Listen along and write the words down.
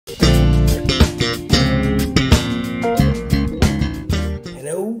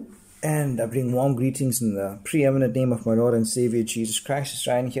I bring warm greetings in the preeminent name of my Lord and Savior Jesus Christ. It's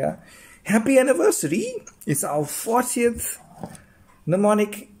Ryan here. Happy anniversary! It's our 40th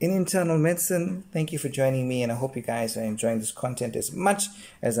Mnemonic in internal medicine. Thank you for joining me, and I hope you guys are enjoying this content as much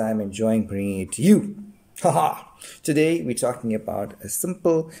as I'm enjoying bringing it to you. Haha! Today we're talking about a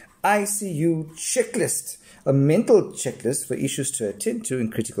simple ICU checklist, a mental checklist for issues to attend to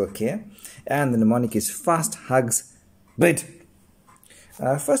in critical care, and the mnemonic is FASTHUGS BID.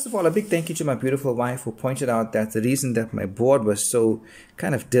 First of all, a big thank you to my beautiful wife, who pointed out that the reason that my board was so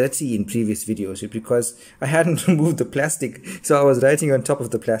kind of dirty in previous videos is because I hadn't removed the plastic, so I was writing on top of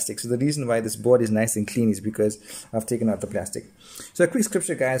the plastic. So the reason why this board is nice and clean is because I've taken out the plastic. So a quick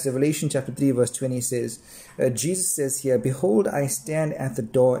scripture, guys. Revelation chapter 3 verse 20 says, Jesus says here, "Behold, I stand at the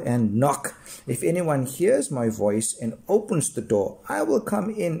door and knock. If anyone hears my voice and opens the door, I will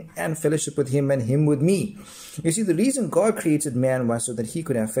come in and fellowship with him and him with me." You see, the reason God created man was so that he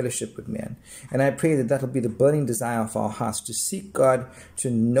could have fellowship with man. And I pray that that will be the burning desire of our hearts, to seek God, to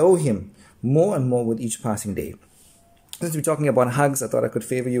know him more and more with each passing day. Since we're talking about hugs, I thought I could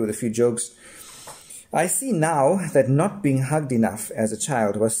favor you with a few jokes. I see now that not being hugged enough as a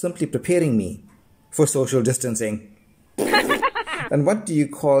child was simply preparing me for social distancing. And what do you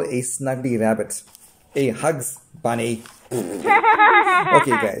call a snuggly rabbit? A hugs bunny.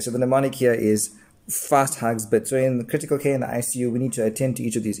 Okay, guys, so the mnemonic here is FASTHUGS BID. So in critical care in the ICU, we need to attend to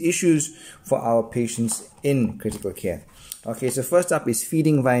each of these issues for our patients in critical care. Okay, so first up is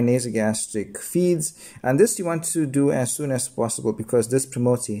feeding via nasogastric feeds, and this you want to do as soon as possible because this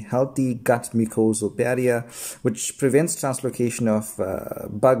promotes a healthy gut mucosal barrier, which prevents translocation of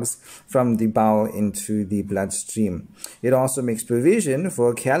bugs from the bowel into the bloodstream. It also makes provision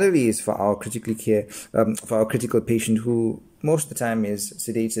for calories for our critical patient who most of the time is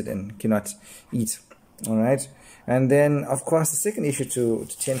sedated and cannot eat. All right. And then, of course, the second issue to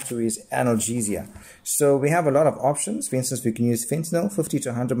tend to is analgesia. So we have a lot of options. For instance, we can use fentanyl, 50 to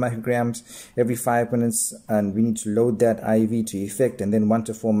 100 micrograms every 5 minutes, and we need to load that IV to effect, and then 1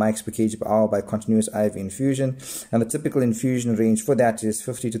 to 4 mics per kg per hour by continuous IV infusion. And the typical infusion range for that is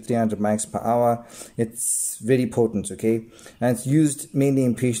 50 to 300 mics per hour. It's very potent, okay? And it's used mainly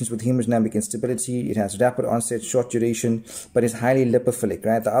in patients with hemodynamic instability. It has rapid onset, short duration, but it's highly lipophilic,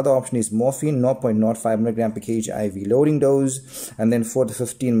 right? The other option is morphine, 0.05 milligram per kg IV loading dose, and then 4 to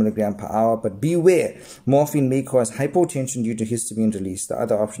 15 milligram per hour. But beware, morphine may cause hypotension due to histamine release. The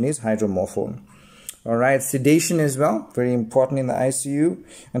other option is hydromorphone. All right, sedation as well, very important in the ICU.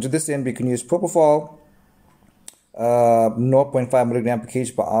 And to this end, we can use propofol, 0.5 milligram per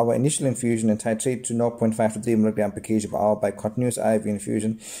kg per hour initial infusion, and titrate to 0.5 to 3 milligram per kg per hour by continuous IV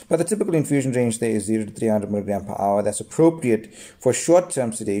infusion. But the typical infusion range there is 0 to 300 milligram per hour. That's appropriate for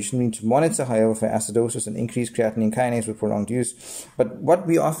short-term sedation. We need to monitor, however, for acidosis and increased creatinine kinase with prolonged use. But what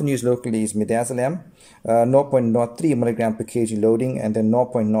we often use locally is midazolam, 0.03 milligram per kg loading, and then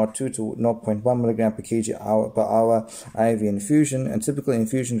 0.02 to 0.1 milligram per kg per hour IV infusion. And typical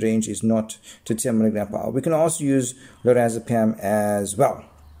infusion range is 0 to 10 milligram per hour. We can also use lorazepam as well.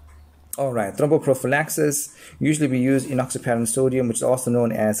 All right, thromboprophylaxis. Usually we use enoxaparin sodium, which is also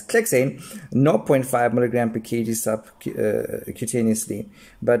known as Clexane, 0.5 milligram per kg subcutaneously.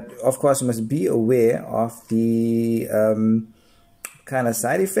 But of course, you must be aware of the kind of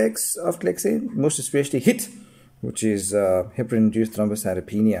side effects of Clexane, most especially HIT, which is heparin-induced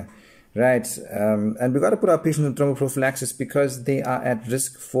thrombocytopenia. Right, and we've got to put our patients on thromboprophylaxis because they are at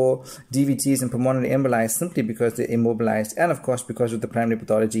risk for DVTs and pulmonary emboli simply because they're immobilized, and of course because of the primary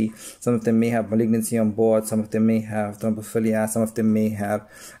pathology. Some of them may have malignancy on board, some of them may have thrombophilia, some of them may have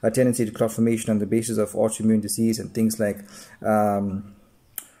a tendency to clot formation on the basis of autoimmune disease and things like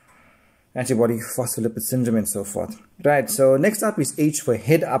antibody phospholipid syndrome and so forth. Right, so next up is H for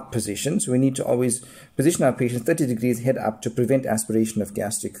head up position. So we need to always position our patients 30 degrees head up to prevent aspiration of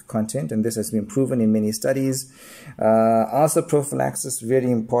gastric content, and this has been proven in many studies. Also prophylaxis,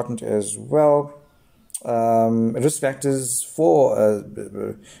 very important as well. Risk factors for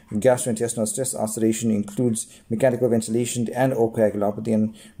gastrointestinal stress ulceration includes mechanical ventilation and or coagulopathy,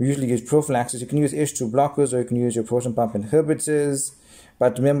 and we usually use prophylaxis. You can use H2 blockers, or you can use your proton pump inhibitors.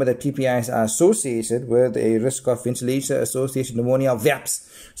 But remember that PPIs are associated with a risk of ventilator-associated pneumonia, VAPS.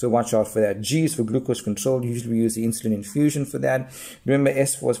 So watch out for that. G is for glucose control. Usually we use the insulin infusion for that. Remember,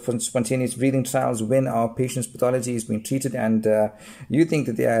 S for spontaneous breathing trials when our patient's pathology is being treated and you think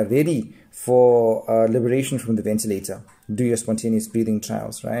that they are ready for liberation from the ventilator. Do your spontaneous breathing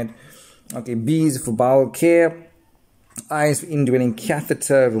trials, right? Okay, B is for bowel care. eyes indwelling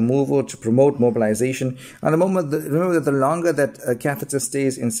catheter removal to promote mobilization. And remember that the longer that a catheter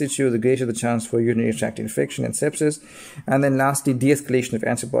stays in situ, the greater the chance for urinary tract infection and sepsis. And then lastly, de-escalation of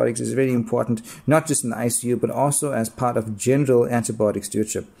antibiotics is very important, not just in the ICU, but also as part of general antibiotic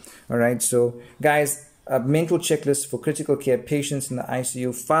stewardship. All right, so guys, a mental checklist for critical care patients in the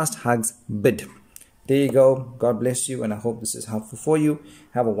ICU, FASTHUGS BID. There you go. God bless you, and I hope this is helpful for you.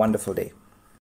 Have a wonderful day.